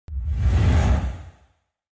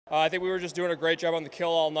I think we were just doing a great job on the kill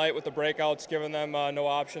all night with the breakouts, giving them no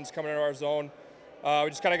options coming into our zone. We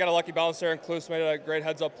just kind of got a lucky bounce there, and Klus made a great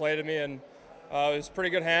heads-up play to me, and it was a pretty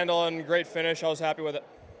good handle and great finish. I was happy with it.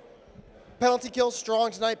 Penalty kill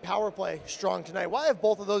strong tonight, power play strong tonight. Why have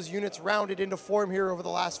both of those units rounded into form here over the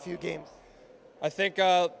last few games? I think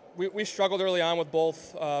we struggled early on with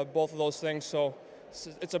both of those things, so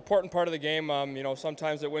it's an important part of the game.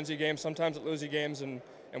 Sometimes it wins you games, sometimes it loses you games, and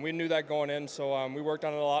we knew that going in, so we worked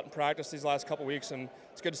on it a lot in practice these last couple weeks, and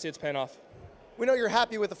it's good to see it's paying off. We know you're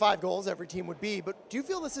happy with the 5 goals, every team would be, but do you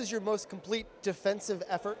feel this is your most complete defensive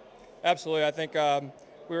effort? Absolutely. I think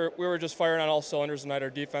we were just firing on all cylinders tonight, our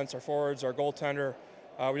defense, our forwards, our goaltender.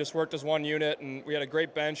 We just worked as one unit, and we had a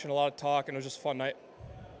great bench and a lot of talk, and it was just a fun night.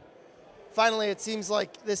 Finally, it seems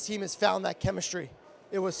like this team has found that chemistry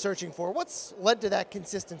it was searching for. What's led to that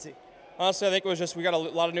consistency? Honestly, I think it was just we got a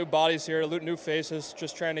lot of new bodies here, new faces,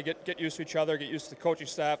 just trying to get used to each other, get used to the coaching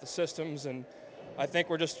staff, the systems, and I think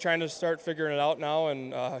we're just trying to start figuring it out now,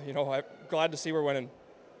 and I'm glad to see we're winning.